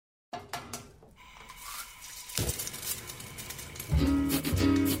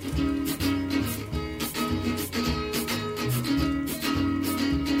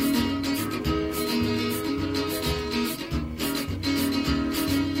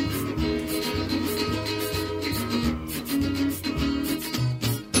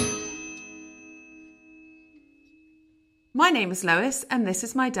My name is Lois, and this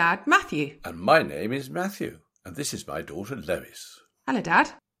is my dad, Matthew. And my name is Matthew, and this is my daughter, Lois. Hello,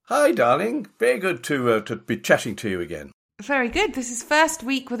 Dad. Hi, darling. Very good to be chatting to you again. Very good. This is first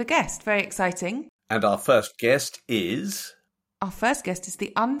week with a guest. Very exciting. And our first guest is... Our first guest is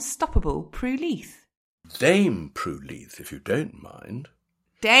the unstoppable Prue Leith. Dame Prue Leith, if you don't mind.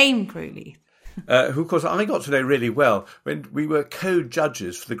 Dame Prue Leith. Who, of course, I got to know really well when we were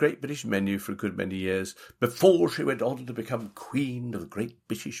co-judges for the Great British Menu for a good many years, before she went on to become Queen of the Great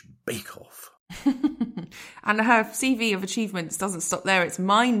British Bake Off. And her CV of achievements doesn't stop there. It's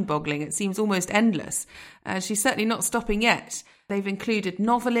mind-boggling. It seems almost endless. She's certainly not stopping yet. They've included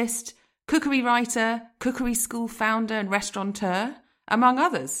novelist, cookery writer, cookery school founder and restaurateur, among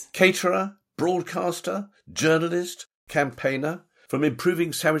others. Caterer, broadcaster, journalist, campaigner. From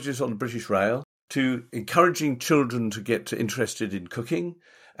improving sandwiches on the British Rail to encouraging children to get interested in cooking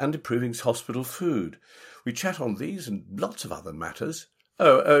and improving hospital food. We chat on these and lots of other matters.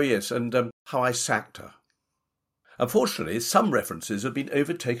 Oh yes, and how I sacked her. Unfortunately, some references have been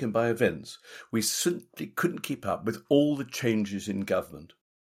overtaken by events. We simply couldn't keep up with all the changes in government.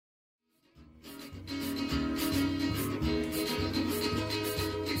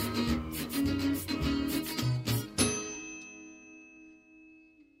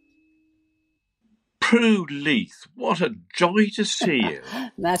 Prue Leith, what a joy to see you.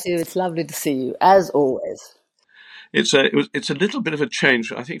 Matthew, it's lovely to see you, as always. It's a little bit of a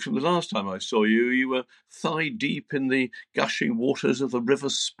change. I think from the last time I saw you, you were thigh deep in the gushing waters of the River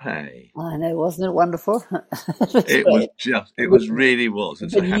Spey. I know, wasn't it wonderful? It really was.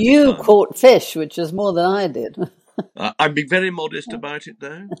 It's but a happy you time. caught fish, which is more than I did. I'm being very modest about it,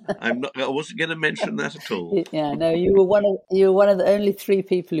 though. I wasn't going to mention that at all. Yeah, no, you were one of the only 3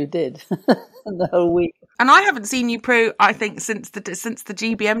 people who did the whole week. And I haven't seen you, Prue, I think, since the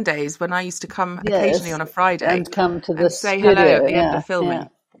GBM days when I used to come occasionally on a Friday and come to the say studio. hello at the end of filming. Yeah,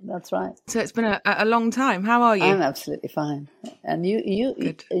 that's right. So it's been a long time. How are you? I'm absolutely fine. And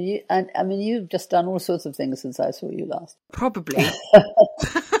you've just done all sorts of things since I saw you last. Probably.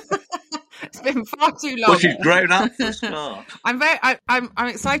 It's been far too long. Well, she's grown up for a start. I'm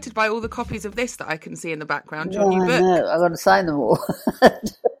excited by all the copies of this that I can see in the background. Your new book. No, I've got to sign them all.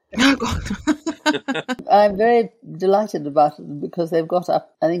 Oh God. I'm very delighted about it because they've got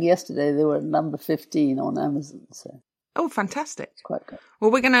up. I think yesterday they were at number 15 on Amazon. So. Oh, fantastic! It's quite good.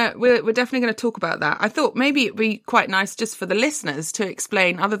 Well, we're definitely going to talk about that. I thought maybe it'd be quite nice just for the listeners to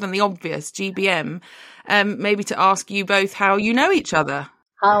explain, other than the obvious GBM, maybe to ask you both how you know each other.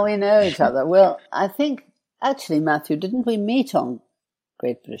 How we know each other? Well, I think actually, Matthew, didn't we meet on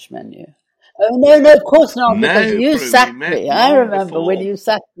Great British Menu? Oh no, of course not, because you sacked me. I remember when you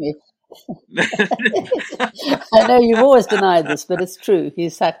sacked me. I know you've always denied this, but it's true. He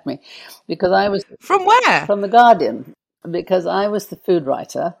sacked me because I was from where? From The Guardian, because I was the food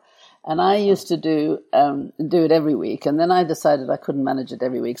writer, and I used to do it every week, and then I decided I couldn't manage it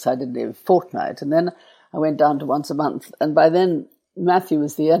every week, so I did it every fortnight, and then I went down to once a month, and by then Matthew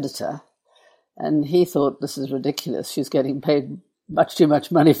was the editor, and he thought, this is ridiculous. She's getting paid much too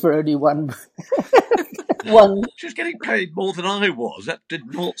much money for only one. She was getting paid more than I was. That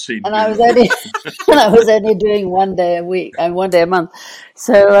did not seem. And I was only doing one day a week and one day a month.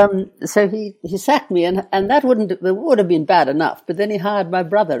 So he sacked me, and that would have been bad enough. But then he hired my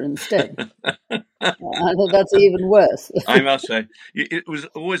brother instead. I think that's even worse. I must say, it was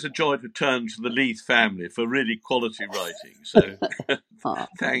always a joy to turn to the Leith family for really quality writing. So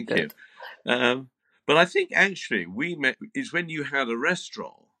thank you. But I think actually we met is when you had a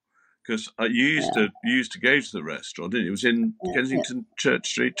restaurant, because you used to go to the restaurant, didn't you? It was in Kensington Church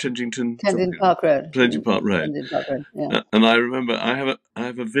Street, Kensington Park Road. Kensington Park Road. Yeah. And I remember I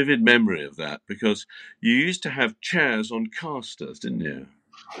have a vivid memory of that because you used to have chairs on casters, didn't you?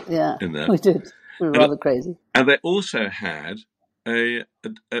 Yeah, we did. We were rather crazy. And they also had a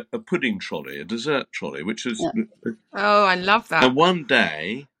pudding trolley, a dessert trolley, which was... Yeah. Oh, I love that. And one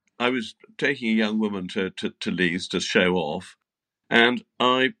day I was taking a young woman to Leith to show off, and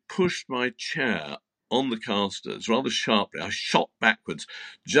I pushed my chair on the casters rather sharply. I shot backwards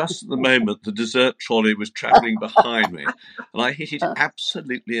just at the moment the dessert trolley was travelling behind me, and I hit it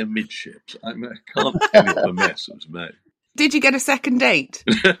absolutely amidships. I can't tell you the mess it was made. Did you get a second date?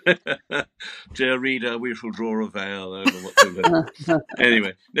 Dear reader, we shall draw a veil over what to do.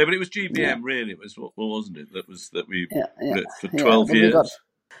 Anyway, no, but it was GBM, really. It was, wasn't it? That we for 12 years.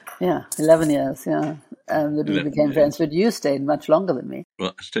 11 years, and that we became friends. But you stayed much longer than me.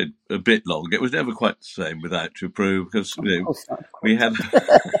 Well, I stayed a bit longer. It was never quite the same without you, Prue, because we had...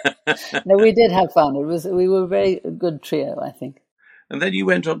 No, we did have fun. We were a very good trio, I think. And then you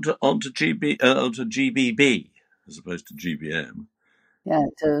went on to GBB as opposed to GBM. Yeah,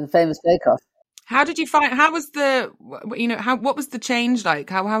 to the famous Bake Off. How did you find? How was what was the change like?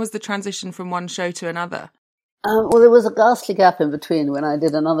 How was the transition from one show to another? Well, there was a ghastly gap in between when I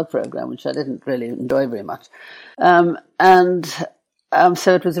did another program, which I didn't really enjoy very much, so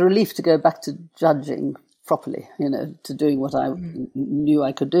it was a relief to go back to judging properly, to doing what I knew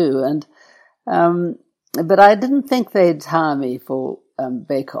I could do, but I didn't think they'd hire me for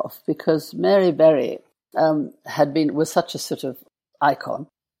Bake Off because Mary Berry was such a sort of icon.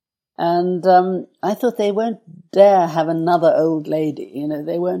 And I thought they won't dare have another old lady,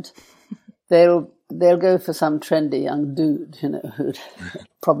 they won't. They'll go for some trendy young dude, who'd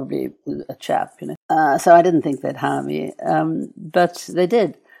probably a chap, So I didn't think they'd hire me, but they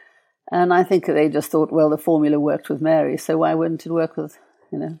did. And I think they just thought, well, the formula worked with Mary, so why wouldn't it work with,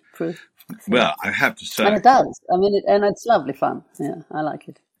 Prue? Well, I have to say, and it does. I mean, and it's lovely fun. Yeah, I like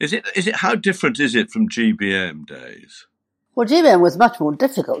it. Is it? How different is it from GBM days? Well, GBM was much more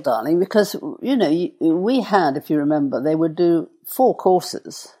difficult, darling, because, we had, if you remember, they would do 4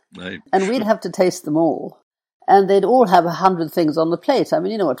 courses, and we'd have to taste them all, and they'd all have 100 things on the plate. I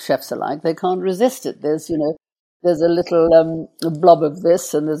mean, you know what chefs are like. They can't resist it. There's a little blob of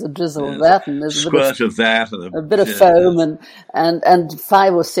this, and there's a drizzle of that, and there's a squirt of that, and a bit of foam, and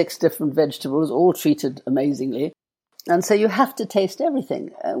 5 or 6 different vegetables, all treated amazingly. And so you have to taste everything,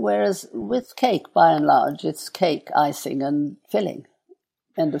 whereas with cake, by and large, it's cake, icing, and filling.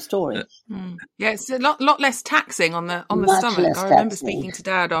 End of story. Yeah, it's a lot less taxing on the stomach. I remember speaking to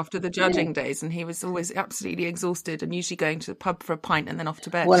Dad after the judging days, and he was always absolutely exhausted and usually going to the pub for a pint and then off to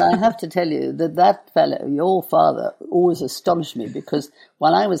bed. Well, I have to tell you that fellow, your father, always astonished me because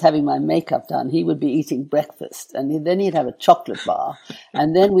while I was having my makeup done, he would be eating breakfast, and then he'd have a chocolate bar,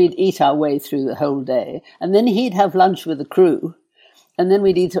 and then we'd eat our way through the whole day, and then he'd have lunch with the crew. And then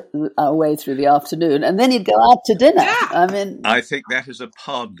we'd eat our way through the afternoon, and then he'd go out to dinner. Yeah. I think that is a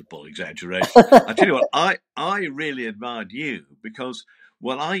pardonable exaggeration. I tell you what, I really admired you because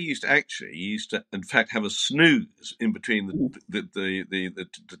I used to, in fact, have a snooze in between the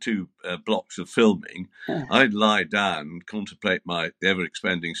 2 blocks of filming. I'd lie down and contemplate my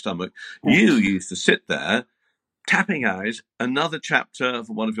ever-expanding stomach. You used to sit there, tapping eyes, another chapter of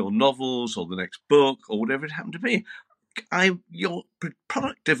one of your novels or the next book or whatever it happened to be. Your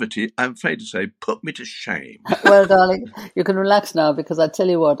productivity, I'm afraid to say, put me to shame. Well, darling, you can relax now because I tell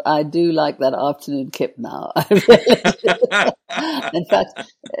you what, I do like that afternoon kip now. In fact,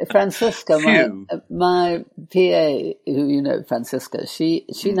 Francisca, my PA, who Francisca, she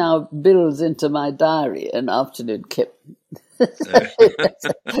now builds into my diary an afternoon kip.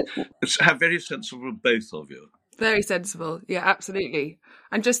 How very sensible, both of you. Very sensible. Yeah, absolutely.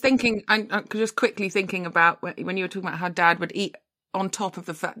 I'm just thinking, I'm just quickly thinking about when you were talking about how Dad would eat on top of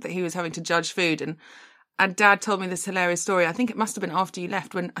the fact that he was having to judge food. And Dad told me this hilarious story. I think it must have been after you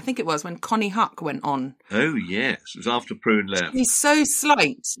left when Connie Huck went on. Oh, yes. It was after Prue left. She's so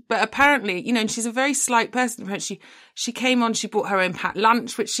slight, but apparently, and she's a very slight person. Apparently she came on, she brought her own packed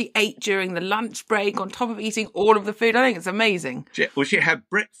lunch, which she ate during the lunch break on top of eating all of the food. I think it's amazing. She had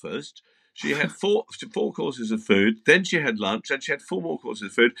breakfast. She had 4 courses of food, then she had lunch, then she had 4 more courses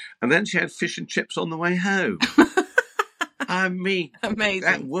of food, and then she had fish and chips on the way home. I mean, amazing.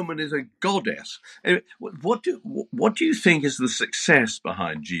 That woman is a goddess. Anyway, what do you think is the success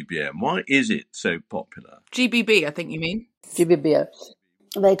behind GBM? Why is it so popular? GBB, I think you mean. GBB,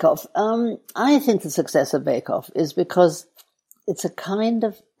 Bake Off. I think the success of Bake Off is because it's a kind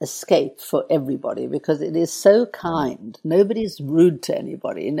of escape for everybody because it is so kind. Nobody's rude to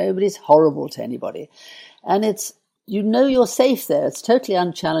anybody. Nobody's horrible to anybody. And it's, you're safe there. It's totally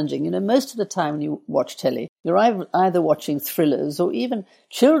unchallenging. Most of the time when you watch telly, you're either watching thrillers or even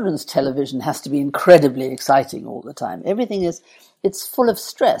children's television has to be incredibly exciting all the time. Everything it's full of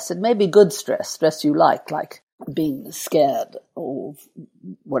stress. It may be good stress you like being scared or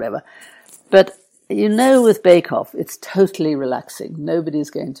whatever. But with Bake Off, it's totally relaxing. Nobody's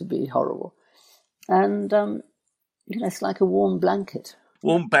going to be horrible. And, it's like a warm blanket.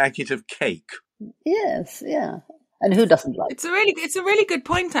 Warm blanket of cake. Yes, yeah. And who doesn't like it? It's a really good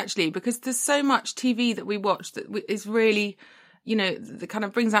point, actually, because there's so much TV that we watch that is really, that kind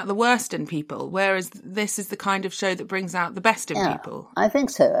of brings out the worst in people, whereas this is the kind of show that brings out the best in people. I think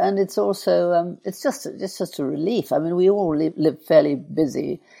so. And it's also, it's just a relief. I mean, we all live fairly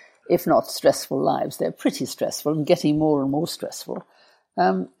busy, if not stressful lives. They're pretty stressful and getting more and more stressful.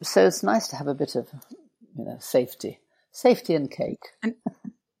 So it's nice to have a bit of, safety and cake. And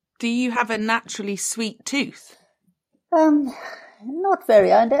do you have a naturally sweet tooth? Not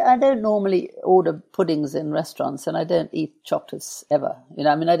very. I don't normally order puddings in restaurants, and I don't eat chocolates ever. I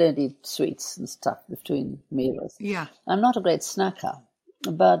don't eat sweets and stuff between meals. Yeah. I'm not a great snacker.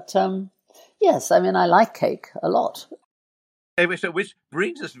 But, yes, I like cake a lot. Anyway, so which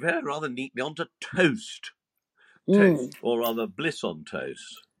brings us very rather neatly onto toast. Toast, or rather bliss on toast.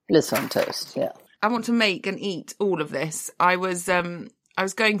 Bliss on toast, yeah. I want to make and eat all of this. I was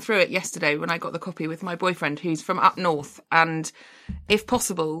going through it yesterday when I got the copy with my boyfriend, who's from up north, and if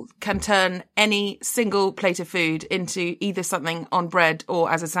possible can turn any single plate of food into either something on bread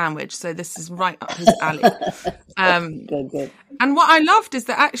or as a sandwich. So this is right up his alley. Good. And what I loved is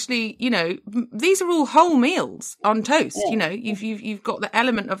that actually, these are all whole meals on toast. Yeah. You've got the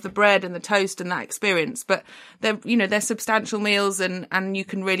element of the bread and the toast and that experience, but they're substantial meals and you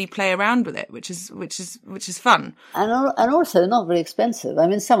can really play around with it, which is fun. And also not very expensive.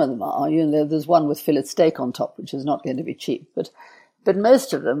 Some of them are. There's one with fillet steak on top, which is not going to be cheap, but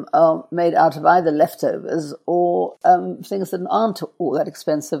most of them are made out of either leftovers or things that aren't all that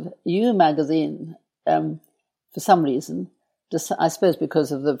expensive. You magazine, for some reason, I suppose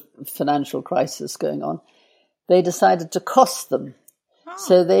because of the financial crisis going on, they decided to cost them. Oh.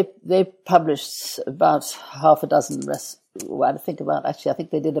 So they published about half a dozen I think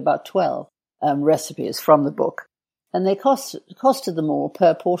they did about 12 recipes from the book, and they costed them all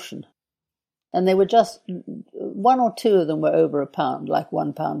per portion. And they were just, one or two of them were over £1, like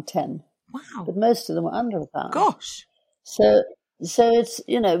 £1.10. Wow. But most of them were under £1. Gosh. So it's,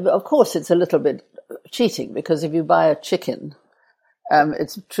 of course it's a little bit cheating, because if you buy a chicken,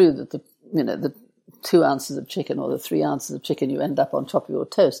 it's true that the 2 ounces of chicken or the 3 ounces of chicken you end up on top of your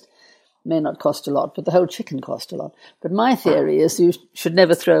toast may not cost a lot, but the whole chicken cost a lot. But my theory is you should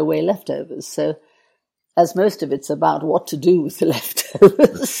never throw away leftovers. So, as most of it's about what to do with the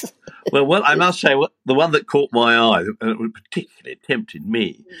leftovers. Well, I must say, the one that caught my eye, particularly tempted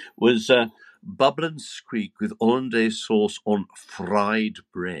me, was bubble and squeak with hollandaise sauce on fried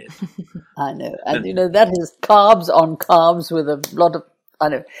bread. I know, and that is carbs on carbs with a lot of. I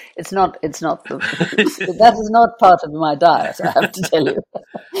know it's not. That is not part of my diet, I have to tell you,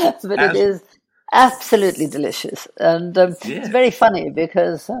 but it is absolutely delicious, and it's very funny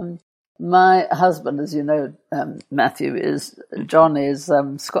because. My husband, as you know, Matthew, is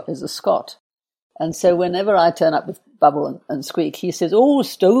a Scot. And so whenever I turn up with bubble and squeak, he says, "Oh,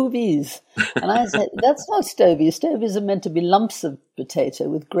 stovies." And I said, "That's not stovies. Stovies are meant to be lumps of potato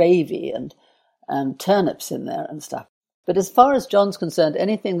with gravy and turnips in there and stuff." But as far as John's concerned,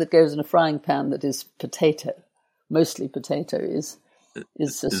 anything that goes in a frying pan that is potato, mostly potato, is a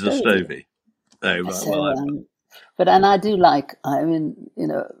stovie. Oh, right. So, and I do like,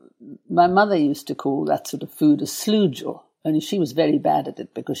 my mother used to call that sort of food a sloogel, only she was very bad at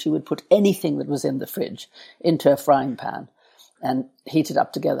it because she would put anything that was in the fridge into a frying pan and heat it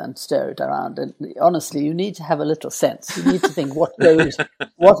up together and stir it around. And honestly, you need to have a little sense. You need to think what goes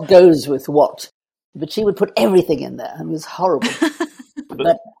with what. But she would put everything in there, and it was horrible.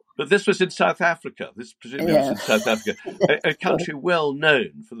 But this was in South Africa. This presumably was in South Africa, a country well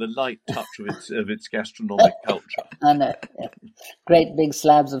known for the light touch of its gastronomic culture. I know. Yeah. Great big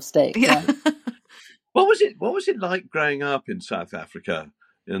slabs of steak. Yeah. What was it like growing up in South Africa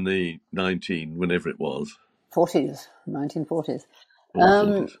in the 1940s? 1940s.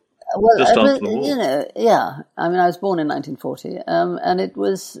 Well, just after the war. I was born in 1940, and it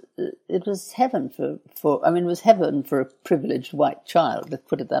was heaven for. It was heaven for a privileged white child. Let's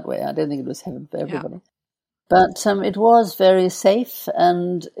put it that way. I don't think it was heaven for everybody, but it was very safe,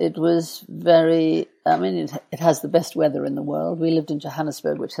 and it was very. It has the best weather in the world. We lived in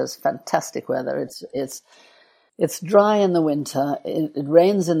Johannesburg, which has fantastic weather. It's dry in the winter. It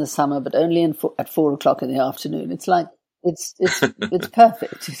rains in the summer, but only at 4 o'clock in the afternoon. It's like. It's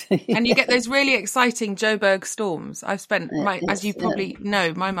perfect. And you get those really exciting Joburg storms. I've spent, as you probably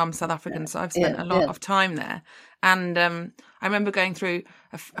know, my mum's South African, so I've spent a lot of time there. And I remember going through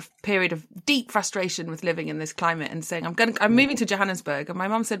a period of deep frustration with living in this climate and saying, I'm moving to Johannesburg. And my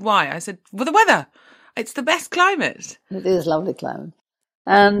mum said, "Why?" I said, "Well, the weather. It's the best climate." It is lovely climate.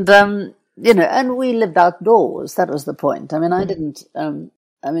 And, and we lived outdoors. That was the point. I didn't...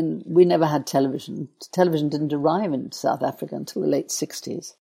 we never had television. Television didn't arrive in South Africa until the late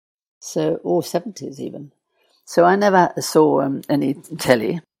 60s, or 70s even. So I never saw any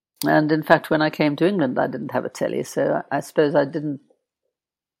telly. And in fact, when I came to England, I didn't have a telly. So I suppose I didn't,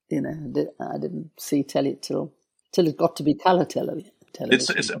 I didn't see telly till it got to be colour television.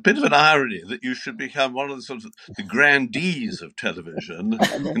 It's a bit of an irony that you should become one of the sort of the grandees of television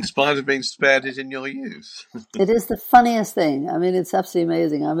in spite of being spared it in your youth. It is the funniest thing. It's absolutely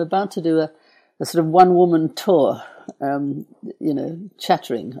amazing. I'm about to do a a sort of one-woman tour,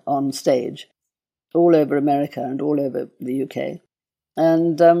 chattering on stage all over America and all over the UK.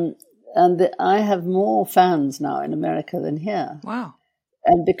 And I have more fans now in America than here. Wow.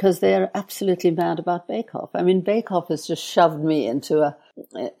 And because they're absolutely mad about Bake Off. I mean, Bake Off has just shoved me into a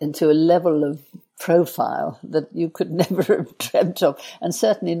level of profile that you could never have dreamt of, and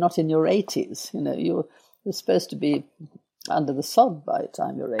certainly not in your 80s. You're supposed to be under the sod by the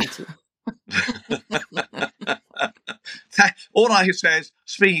time you're 80. All I can say is,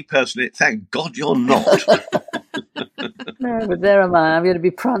 speaking personally, thank God you're not. No, but there am I. I'm going to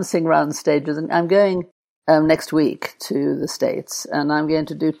be prancing around stages, and I'm going next week to the States, and I'm going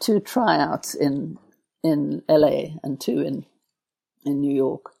to do 2 tryouts in LA and 2 in New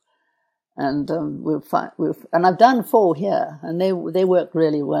York, and and I've done 4 here, and they work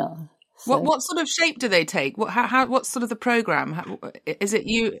really well. So, what sort of shape do they take? What's sort of the program? Is it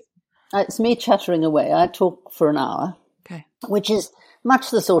you? It's me chattering away. I talk for an hour, okay, which is much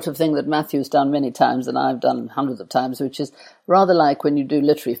the sort of thing that Matthew's done many times and I've done hundreds of times, which is rather like when you do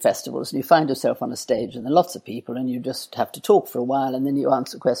literary festivals and you find yourself on a stage and there are lots of people and you just have to talk for a while and then you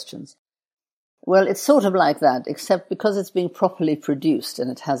answer questions. Well, it's sort of like that, except because it's being properly produced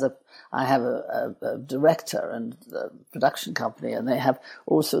and I have a director and a production company, and they have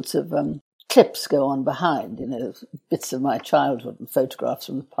all sorts of clips go on behind, bits of my childhood and photographs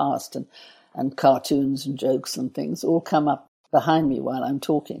from the past and cartoons and jokes and things all come up behind me while I'm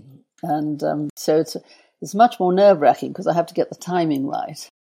talking. And so it's much more nerve-wracking because I have to get the timing right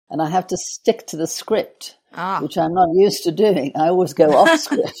and I have to stick to the script, which I'm not used to doing. I always go off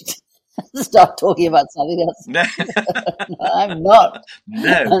script. Start talking about something else. No, I'm not.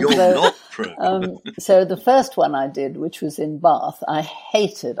 No, you're not, Prue. So the first one I did, which was in Bath, I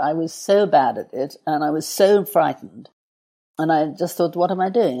hated. I was so bad at it, and I was so frightened. And I just thought, what am I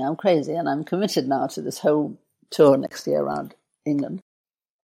doing? I'm crazy, and I'm committed now to this whole tour next year around England.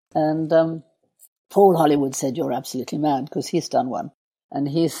 And Paul Hollywood said, you're absolutely mad, because he's done one. And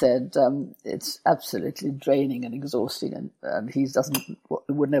he said it's absolutely draining and exhausting, and he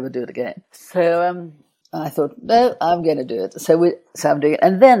would never do it again. So I thought, no, I'm going to do it. So I'm doing it.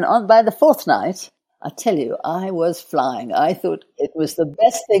 And then by the 4th night, I tell you, I was flying. I thought it was the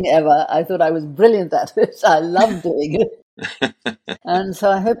best thing ever. I thought I was brilliant at it. I loved doing it. And so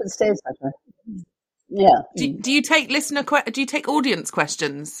I hope it stays that way. Yeah. Do you take do you take audience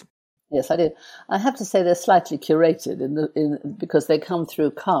questions? Yes, I do. I have to say they're slightly curated because they come through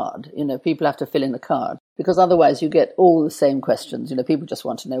a card. People have to fill in the card because otherwise you get all the same questions. People just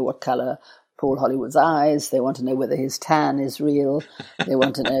want to know what colour Paul Hollywood's eyes. They want to know whether his tan is real. They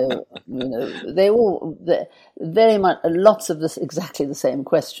want to know, they're very much lots of this exactly the same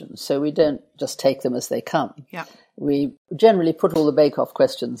questions. So we don't just take them as they come. Yeah. We generally put all the bake-off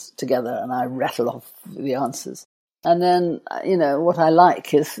questions together and I rattle off the answers. And then, what I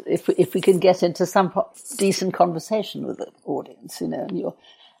like is if we can get into some decent conversation with the audience, and you're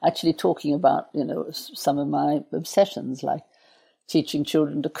actually talking about, some of my obsessions, like teaching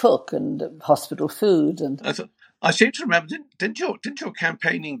children to cook and hospital food. And I seem to remember, didn't your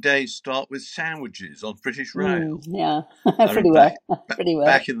campaigning days start with sandwiches on British Rail? Yeah, pretty well.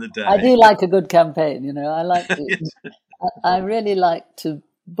 Back in the day. I do like a good campaign, I like to, I really like to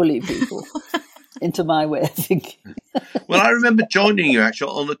bully people. Into my way of thinking. Well, I remember joining you actually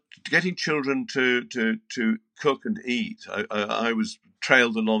on getting children to cook and eat. I was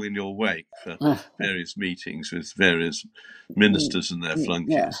trailed along in your wake for various meetings with various ministers and their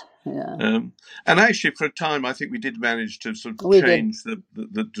flunkies. Yeah. And actually, for a time, I think we did manage to sort of change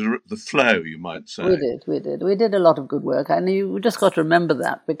the flow, you might say. We did a lot of good work, and you just got to remember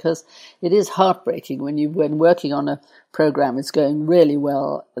that because it is heartbreaking when working on a program, it's going really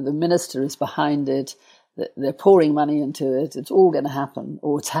well. The minister is behind it. They're pouring money into it. It's all going to happen,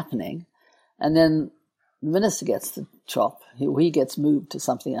 or it's happening, and then the minister gets the chop. He gets moved to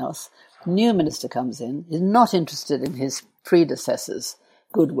something else. New minister comes in. He's not interested in his predecessor's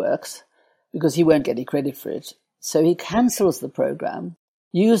good works because he won't get any credit for it. So he cancels the program,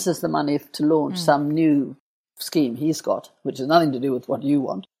 uses the money to launch some new scheme he's got, which has nothing to do with what you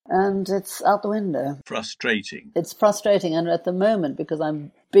want, and it's out the window. Frustrating. It's frustrating, and at the moment, because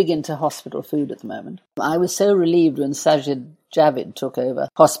I'm big into hospital food at the moment, I was so relieved when Sajid Javid took over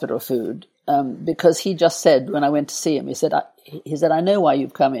hospital food because he just said, when I went to see him, he said, I know why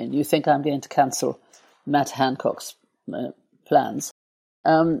you've come in. You think I'm going to cancel Matt Hancock's plans.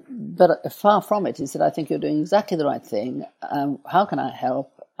 But far from it, he said, I think you're doing exactly the right thing. How can I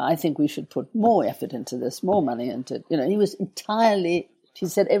help? I think we should put more effort into this, more money into it. He was he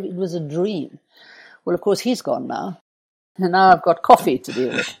said it was a dream. Well, of course, he's gone now. And now I've got coffee to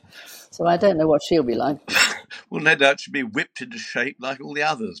deal with. So I don't know what she'll be like. Well, no doubt she'll be whipped into shape like all the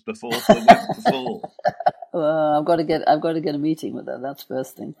others before the winter fall. I've got to get a meeting with her. That's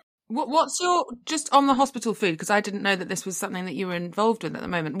first thing. What's your, just on the hospital food, because I didn't know that this was something that you were involved with at the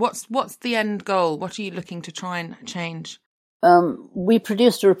moment. What's the end goal? What are you looking to try and change? We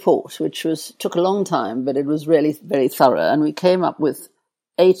produced a report, which took a long time, but it was really very thorough. And we came up with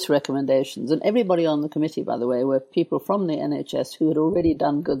 8 recommendations. And everybody on the committee, by the way, were people from the NHS who had already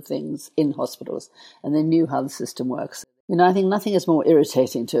done good things in hospitals, and they knew how the system works. You know, I think nothing is more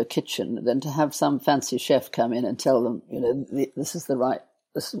irritating to a kitchen than to have some fancy chef come in and tell them, you know, this is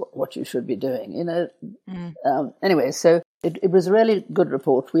what you should be doing, you know. Anyway, so it was a really good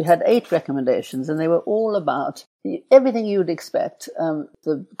report. We had 8 recommendations, and they were all about everything you would expect.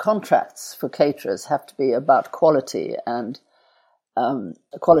 The contracts for caterers have to be about quality and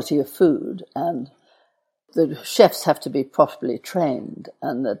quality of food, and the chefs have to be properly trained,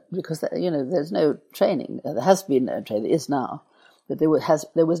 and because there's no training. There has been no training. There is now, but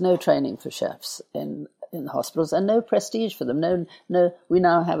there was no training for chefs in the hospitals, and no prestige for them. No. We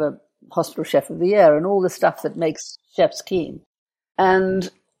now have a hospital chef of the year, and all the stuff that makes chefs keen. And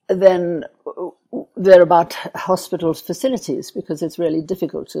then they're about hospitals' facilities, because it's really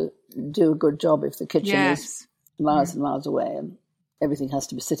difficult to do a good job if the kitchen is miles and miles away, and everything has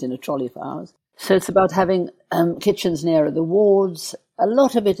to be sit in a trolley for hours. So it's about having kitchens nearer the wards. A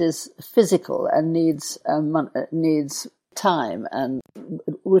lot of it is physical and needs time, and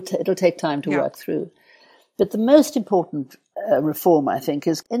it'll take time to work through. But the most important reform, I think,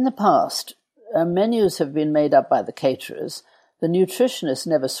 is in the past, menus have been made up by the caterers. The nutritionists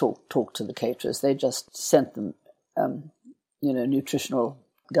never talked to the caterers. They just sent them, nutritional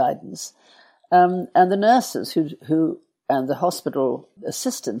guidance. And the nurses who and the hospital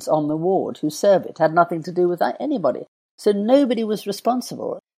assistants on the ward who serve it had nothing to do with anybody. So nobody was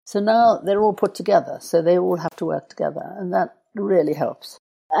responsible. So now they're all put together. So they all have to work together. And that really helps.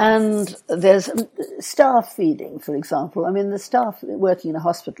 And there's staff feeding, for example. I mean, the staff working in a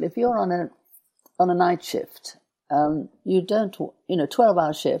hospital, if you're on a night shift, you don't,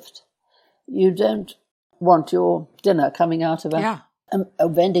 12-hour shift, you don't want your dinner coming out of a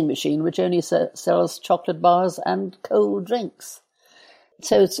vending machine which only sells chocolate bars and cold drinks.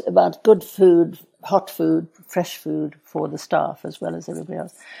 So it's about good food, hot food, fresh food for the staff as well as everybody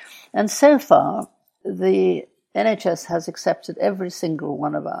else. And so far, the NHS has accepted every single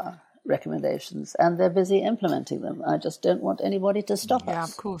one of our recommendations, and they're busy implementing them. I just don't want anybody to stop us. Yeah,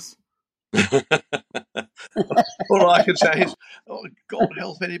 of course. All I can say is, God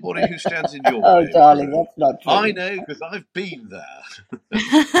help anybody who stands in your way. Oh, darling, that's not true. I know, because I've been there.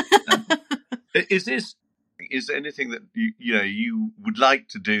 Is there anything that you would like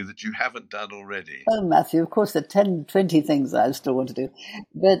to do that you haven't done already? Oh, Matthew, of course, there are 10, 20 things I still want to do.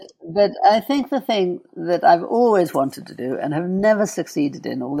 But I think the thing that I've always wanted to do and have never succeeded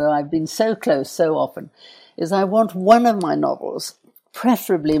in, although I've been so close so often, is I want one of my novels,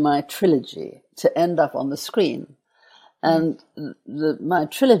 preferably my trilogy, to end up on the screen. And my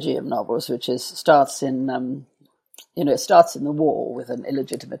trilogy of novels, which starts in the war with an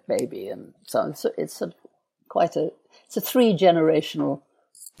illegitimate baby and so on. So it's a 3-generational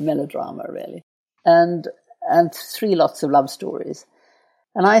melodrama, really, and 3 lots of love stories.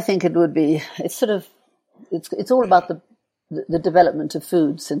 And I think it would be, it's all about the development of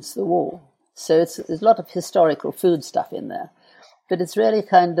food since the war. So there's a lot of historical food stuff in there. But it's really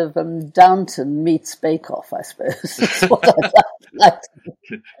kind of Downton meets Bake Off, I suppose. That's what I'd like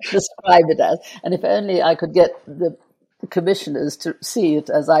to describe it as. And if only I could get the commissioners to see it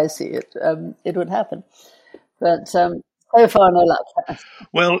as I see it, it would happen. But so far, no luck.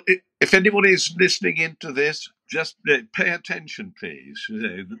 Well, if anybody's listening into this, just pay attention, please.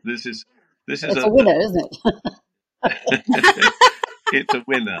 This is it's a winner, isn't it? It's a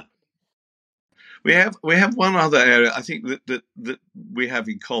winner. We have one other area I think that we have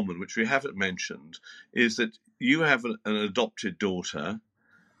in common, which we haven't mentioned, is that you have an adopted daughter,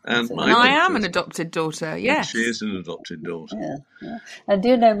 and I am an adopted daughter. Yes, she is an adopted daughter. Yeah. And do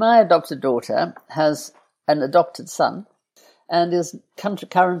you know, my adopted daughter has an adopted son, and is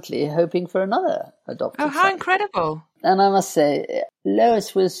currently hoping for another adopted son. Oh, how incredible! And I must say,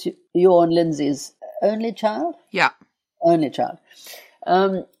 Lois was your and Lindsay's only child. Yeah, only child.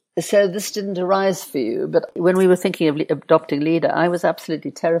 So this didn't arise for you, but when we were thinking of adopting Leda, I was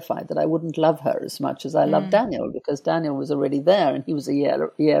absolutely terrified that I wouldn't love her as much as I loved Daniel, because Daniel was already there and he was a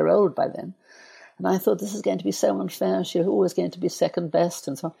year old by then. And I thought, this is going to be so unfair. She's always going to be second best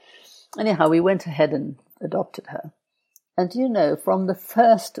and so on. Anyhow, we went ahead and adopted her. And from the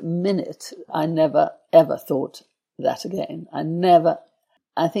first minute, I never, ever thought that again. I never,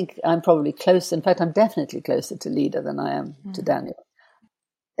 I think I'm probably close. In fact, I'm definitely closer to Leda than I am to Daniel.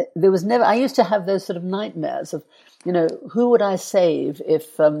 There was never. I used to have those sort of nightmares of, who would I save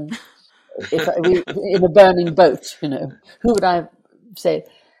if we in a burning boat? Who would I save?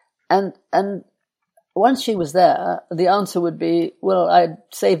 And once she was there, the answer would be, well, I'd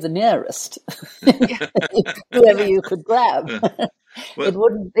save the nearest, whoever you could grab. Well, it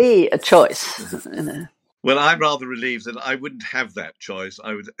wouldn't be a choice. Well, I'm rather relieved that I wouldn't have that choice.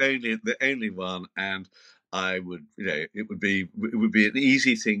 I was the only one, and I would, it would be an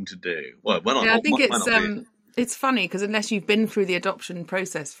easy thing to do. Well, I think it's funny because unless you've been through the adoption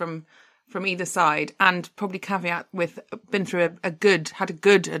process from either side, and probably caveat with been through had a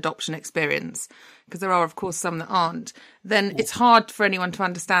good adoption experience, because there are of course some that aren't, then it's hard for anyone to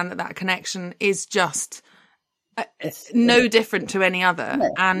understand that connection is just no different to any other.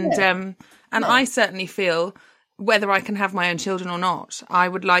 And I certainly feel, whether I can have my own children or not, I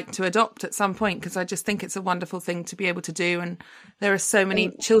would like to adopt at some point, because I just think it's a wonderful thing to be able to do. And there are so many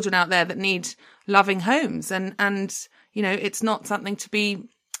children out there that need loving homes, and it's not something to be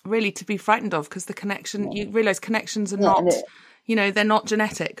frightened of, because the connection, you realise connections are not, they're not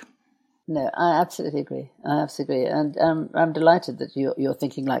genetic. No, I absolutely agree. And I'm delighted that you're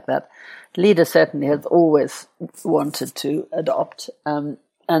thinking like that. Leda certainly has always wanted to adopt.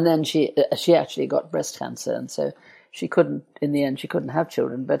 And then she actually got breast cancer, and so she couldn't have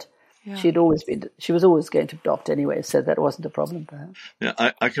children, but she was always going to adopt anyway, so that wasn't a problem for her.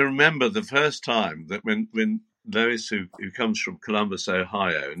 Yeah, I can remember the first time that when Lois, who comes from Columbus,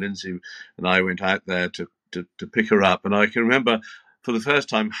 Ohio, and Lindsay and I went out there to pick her up, and I can remember for the first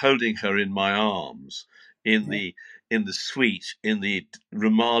time holding her in my arms in the suite in the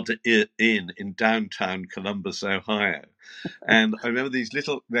Ramada Inn in downtown Columbus, Ohio. And I remember these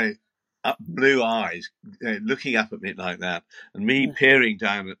little blue eyes looking up at me like that, and me peering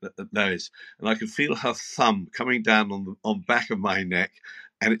down at Lois, and I could feel her thumb coming down on back of my neck,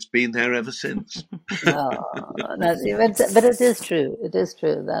 and it's been there ever since. But it is true. It is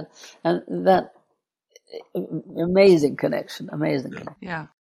true that amazing connection. Yeah.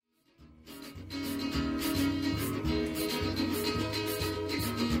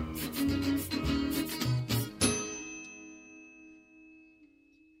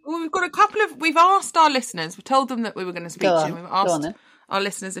 Well, we've asked our listeners, we told them that we were going to speak to you. We've asked our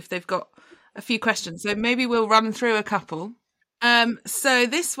listeners if they've got a few questions. So maybe we'll run through a couple. So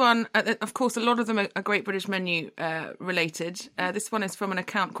this one, of course, a lot of them are Great British Menu related. This one is from an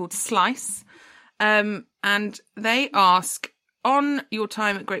account called Slice. And they ask, on your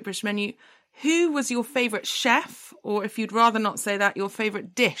time at Great British Menu, who was your favourite chef, or if you'd rather not say that, your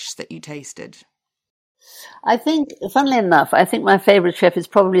favourite dish that you tasted? I think, funnily enough, my favourite chef is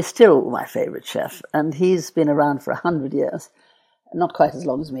probably still my favourite chef, and he's been around for 100 years, not quite as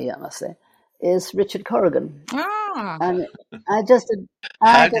long as me, I must say, is Richard Corrigan. And I just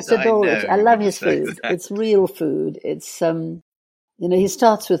adore it. I love his food. It's real food. It's, he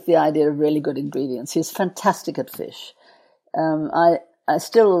starts with the idea of really good ingredients. He's fantastic at fish. I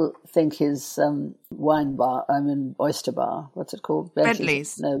still think his oyster bar, what's it called?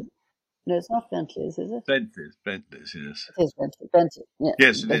 Bentley's. No, it's not Bentley's, is it? Bentley's, yes. It is Bentley's, yeah.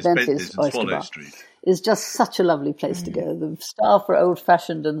 Yes, it is. Bentley's in Swallow Bar Street. It's just such a lovely place to go. The staff are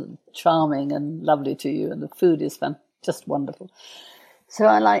old-fashioned and charming and lovely to you, and the food is just wonderful. So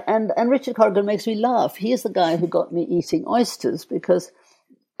I like, and Richard Corrigan makes me laugh. He is the guy who got me eating oysters, because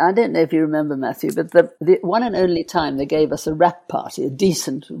I don't know if you remember, Matthew, but the one and only time they gave us a wrap party, a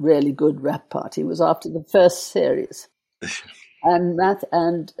decent, really good wrap party, was after the first series. And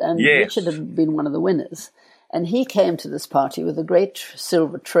Yes. Richard had been one of the winners, and he came to this party with a great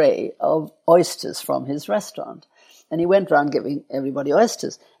silver tray of oysters from his restaurant, and he went around giving everybody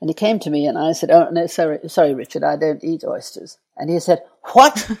oysters. And he came to me, and I said, "Oh no, sorry, Richard, I don't eat oysters." And he said,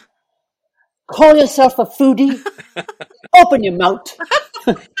 "What? Call yourself a foodie? Open your mouth!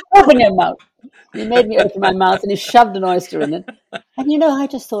 Open your mouth!" He made me open my mouth, and he shoved an oyster in it. And I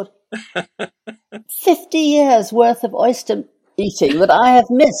just thought, 50 years worth of oyster eating that I have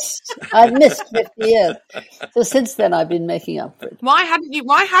missed. I've missed 50 years. So since then, I've been making up for it. Why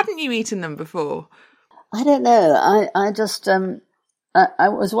hadn't you eaten them before? I don't know. I just I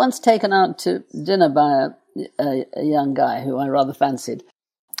was once taken out to dinner by a young guy who I rather fancied,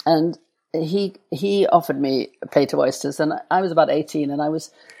 and he offered me a plate of oysters, and I was about 18, and I was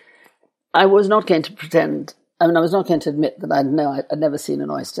not going to pretend. I mean, I was not going to admit that I'd never seen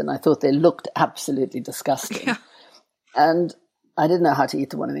an oyster, and I thought they looked absolutely disgusting. Yeah. And I didn't know how to eat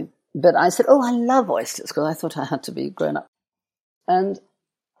them or anything. But I said, "Oh, I love oysters," because I thought I had to be grown up. And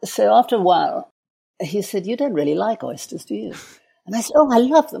so after a while, he said, "You don't really like oysters, do you?" And I said, oh, I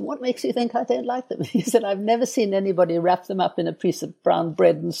love them. What makes you think I don't like them? He said, I've never seen anybody wrap them up in a piece of brown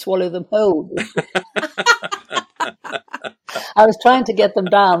bread and swallow them whole. I was trying to get them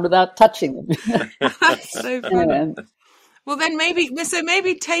down without touching them. That's so funny. Well, then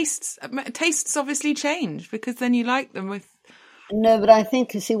maybe tastes obviously change because then you like them with. No, but I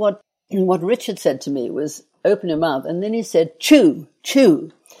think, you see, what Richard said to me was open your mouth, and then he said, chew.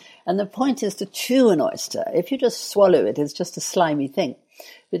 And the point is to chew an oyster. If you just swallow it, it's just a slimy thing.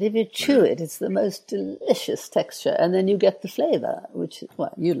 But if you chew it, it's the most delicious texture, and then you get the flavour, which,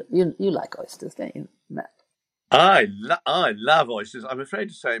 well, you like oysters, don't you, Matt? I love oysters. I'm afraid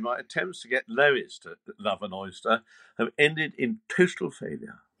to say my attempts to get Lois to love an oyster have ended in total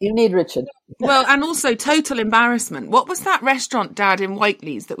failure. You need Richard. Well, and also total embarrassment. What was that restaurant, Dad, in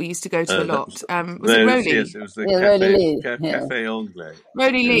Whiteley's that we used to go to a lot? Was it Rowley? Yes, it was the Café Anglais.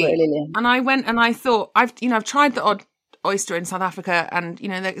 Rowley Lee. And I went and I thought, I've tried the odd oyster in South Africa, and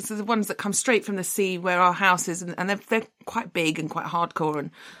there's the ones that come straight from the sea where our house is, and they're quite big and quite hardcore, and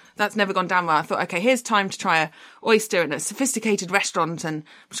that's never gone down well. I thought, okay, here's time to try a oyster in a sophisticated restaurant, and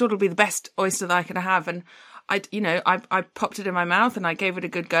I'm sure it'll be the best oyster that I can have. And I popped it in my mouth and I gave it a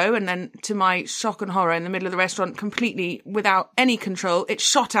good go. And then to my shock and horror, in the middle of the restaurant, completely without any control, it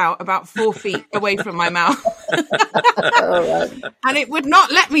shot out about 4 feet away from my mouth. And it would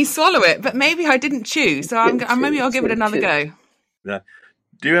not let me swallow it, but maybe I didn't chew. So maybe I'll give it another go. Yeah.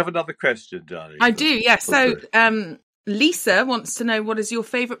 Do you have another question, darling? I do, yes. So, Lisa wants to know, what is your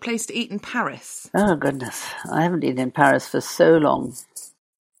favourite place to eat in Paris? Oh, goodness. I haven't eaten in Paris for so long.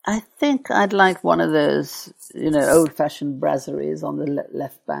 I think I'd like one of those, old-fashioned brasseries on the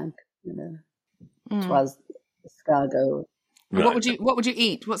left bank, Toise escargot. Right. What would you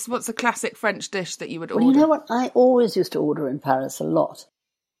eat? What's a classic French dish that you would order? Well, you know what? I always used to order in Paris a lot,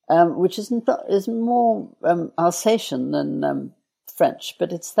 which is more Alsatian than French,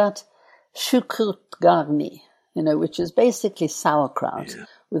 but it's that choucroute garni, which is basically sauerkraut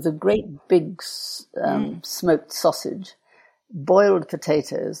with a great big smoked sausage, boiled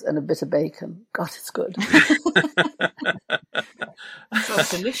potatoes, and a bit of bacon. God, it's good. Sounds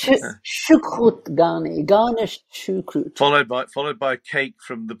delicious. Choucroute garni, garnished choucroute. Followed by cake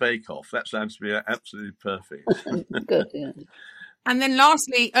from the Bake Off. That sounds to be absolutely perfect. Good, yeah. And then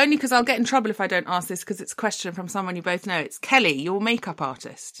lastly, only because I'll get in trouble if I don't ask this, because it's a question from someone you both know. It's Kelly, your makeup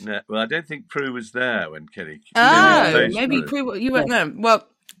artist. Yeah, well, I don't think Prue was there when Kelly. Oh, maybe Prue. You weren't there. Well,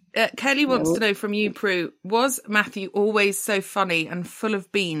 Kelly wants to know from you, Prue, was Matthew always so funny and full of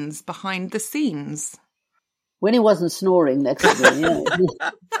beans behind the scenes? When he wasn't snoring next to me,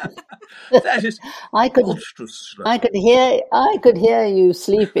 That is monstrous. I could hear you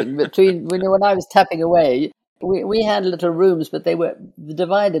sleeping when I was tapping away. We had little rooms, but they were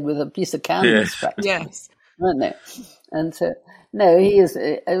divided with a piece of canvas. Yes, weren't they? And so, no, he is.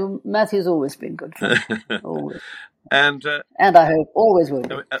 Matthew's always been good for me, always. And I hope always will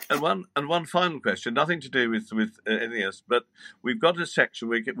be. And one final question, nothing to do with anything else, but we've got a section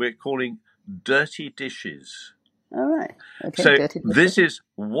we're calling dirty dishes. All right. Okay, so dirty dishes. This is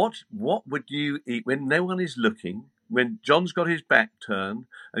what would you eat when no one is looking, when John's got his back turned,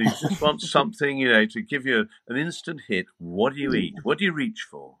 and you just want something, to give you an instant hit. What do you eat? What do you reach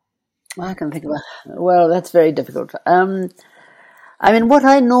for? I can think about. Well, that's very difficult. What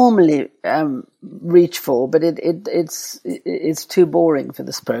I normally reach for, but it's too boring for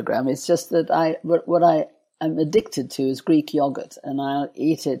this program. It's just that what I am addicted to is Greek yogurt, and I'll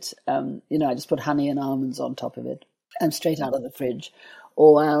eat it. I just put honey and almonds on top of it, and straight out of the fridge,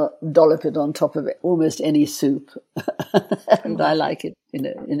 or I'll dollop it on top of it, almost any soup, and I like it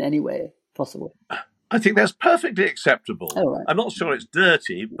in any way possible. I think that's perfectly acceptable. Oh, right. I'm not sure it's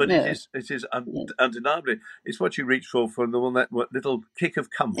dirty, but it is undeniably. It's what you reach for the one, that little kick of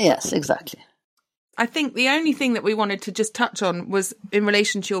comfort. Yes, exactly. I think the only thing that we wanted to just touch on was in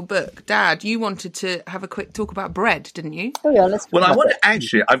relation to your book. Dad, you wanted to have a quick talk about bread, didn't you? Oh, yeah, let's. Well,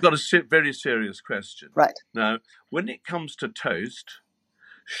 I've got a very serious question. Right. Now, when it comes to toast,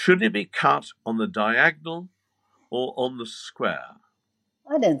 should it be cut on the diagonal or on the square?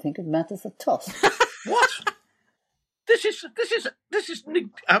 I don't think it matters a toss. What? This is.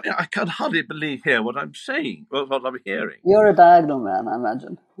 I can hardly believe what I'm saying. What I'm hearing. You're a diagonal man, I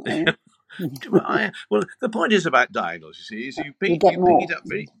imagine. Well, the point is about diagonals. You see, is you pick it up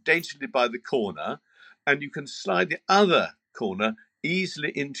very daintily by the corner, and you can slide the other corner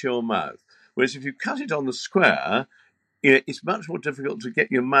easily into your mouth. Whereas if you cut it on the square, it's much more difficult to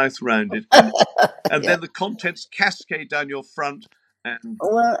get your mouth round it, and then the contents cascade down your front.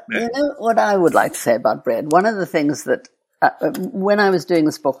 Well, you know what I would like to say about bread? One of the things that, when I was doing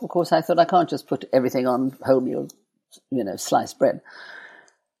this book, of course, I thought I can't just put everything on wholemeal sliced bread,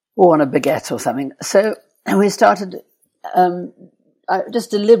 or on a baguette or something. So we started. I just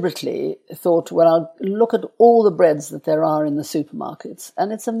deliberately thought, well, I'll look at all the breads that there are in the supermarkets.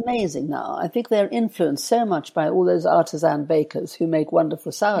 And it's amazing now. I think they're influenced so much by all those artisan bakers who make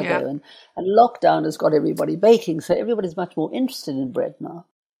wonderful sourdough. And lockdown has got everybody baking, so everybody's much more interested in bread now.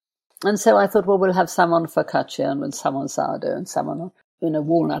 And so I thought, well, we'll have some on focaccia and some on sourdough and some on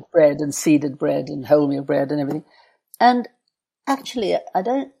walnut bread and seeded bread and wholemeal bread and everything. And actually, I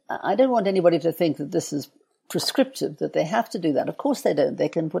don't want anybody to think that this is prescriptive, that they have to do that. Of course they don't. They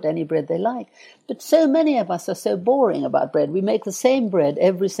can put any bread they like. But so many of us are so boring about bread. We make the same bread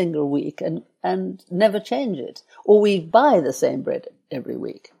every single week and never change it. Or we buy the same bread every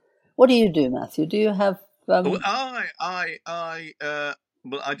week. What do you do, Matthew? Do you have... Well, I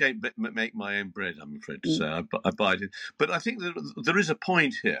don't make my own bread, I'm afraid to say. I buy it. But I think that there is a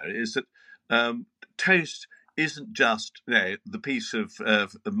point here, is that toast isn't just the piece of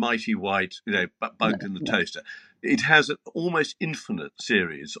mighty white bugged in the toaster. It has an almost infinite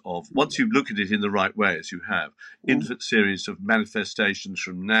series of, once you look at it in the right way as you have, infinite series of manifestations,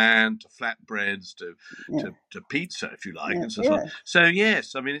 from naan to flatbreads to pizza, if you like, and so on. So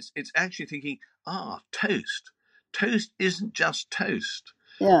yes, I mean it's actually thinking, toast. Toast isn't just toast.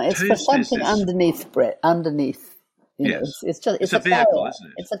 Yeah, it's toast for something underneath bread. Underneath, yes, it's a vehicle, carrier. Isn't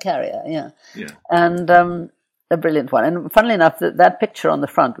it? It's a carrier, yeah. And a brilliant one. And funnily enough, that picture on the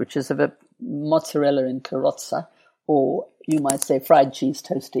front, which is of a mozzarella in carrozza, or you might say fried cheese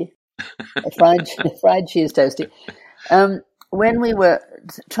toasty, a fried cheese toasty. When we were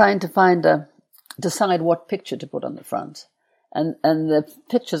trying to decide what picture to put on the front, and the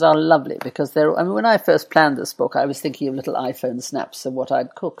pictures are lovely because when I first planned this book, I was thinking of little iPhone snaps of what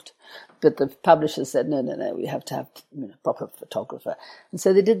I'd cooked. But the publisher said, no, we have to have proper photographer. And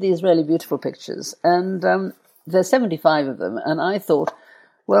so they did these really beautiful pictures. And there's 75 of them. And I thought,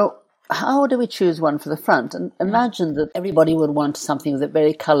 well, how do we choose one for the front? And imagine that everybody would want something that's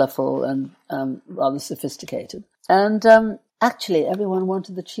very colourful and rather sophisticated. And actually, everyone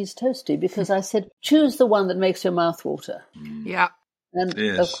wanted the cheese toasty because I said, choose the one that makes your mouth water. Yeah. And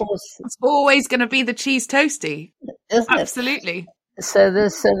of course... It's always going to be the cheese toasty. Isn't it? Absolutely. So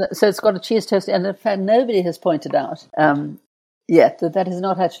it's got a cheese toasty. And in fact, nobody has pointed out yet that is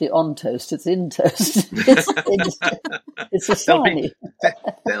not actually on toast, it's in toast. It's a shiny.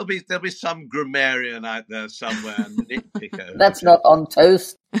 There'll be some grammarian out there somewhere, nitpicker. That's not on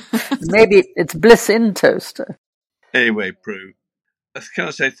toast. Maybe it's bliss in toast. Anyway, Prue, can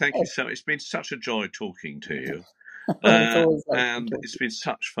I say thank you so much? It's been such a joy talking to you. And it's been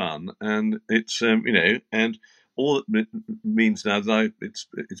such fun. And it's, and all it means now that it's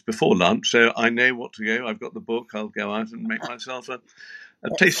before lunch, so I know what to go. I've got the book. I'll go out and make myself a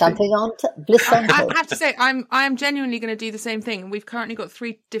tasty. Something on bliss on toast. I have to say, I am genuinely going to do the same thing. We've currently got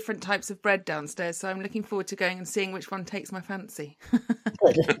 3 different types of bread downstairs, so I'm looking forward to going and seeing which one takes my fancy.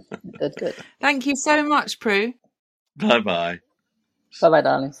 Good. Thank you so much, Prue. Bye-bye. Bye-bye,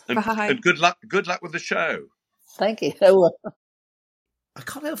 darlings. Bye. And good luck with the show. Thank you. I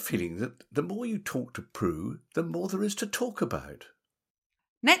can't help feeling that the more you talk to Prue, the more there is to talk about.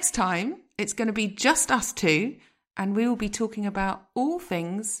 Next time, it's going to be just us two, and we will be talking about all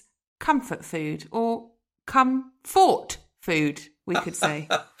things comfort food, or comfort food, we could say.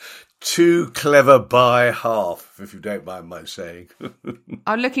 Too clever by half, if you don't mind my saying.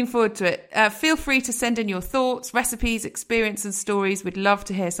 I'm looking forward to it. Feel free to send in your thoughts, recipes, experience and stories. We'd love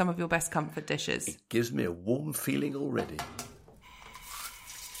to hear some of your best comfort dishes. It gives me a warm feeling already.